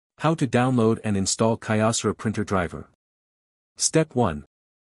How to download and install Kyocera printer driver. Step 1.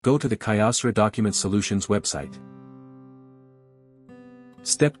 Go to the Kyocera Document Solutions website.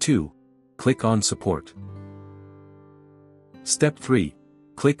 Step 2. Click on Support. Step 3.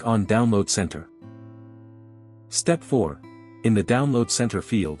 Click on Download Center. Step 4. In the Download Center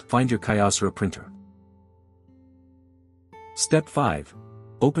field, find your Kyocera printer. Step 5.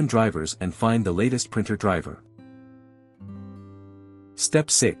 Open drivers and find the latest printer driver.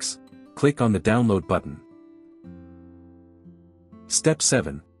 Step 6. Click on the Download button. Step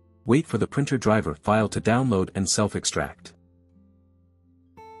 7. Wait for the printer driver file to download and self-extract.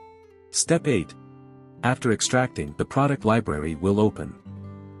 Step 8. After extracting, the product library will open.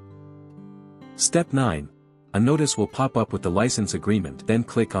 Step 9. A notice will pop up with the license agreement, then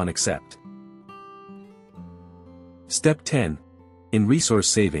click on Accept. Step 10. In Resource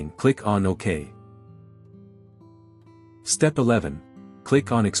Saving, click on OK. Step 11.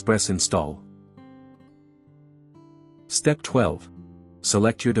 Click on Express Install. Step 12.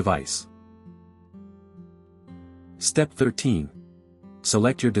 Select your device. Step 13.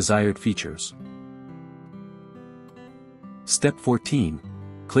 Select your desired features. Step 14.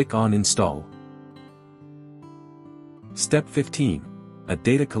 Click on Install. Step 15. A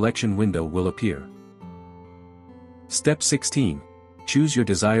data collection window will appear. Step 16. Choose your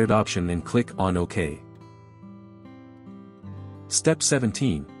desired option and click on OK. Step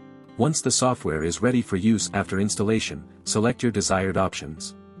 17. Once the software is ready for use after installation, select your desired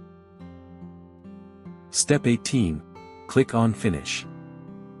options. Step 18. Click on Finish.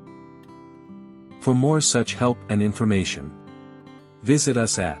 For more such help and information, visit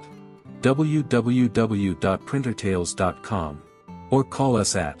us at www.printertales.com or call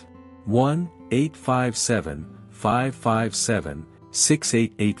us at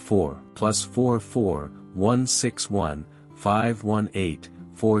 1-857-557-6884 +44 161 518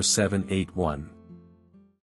 4781.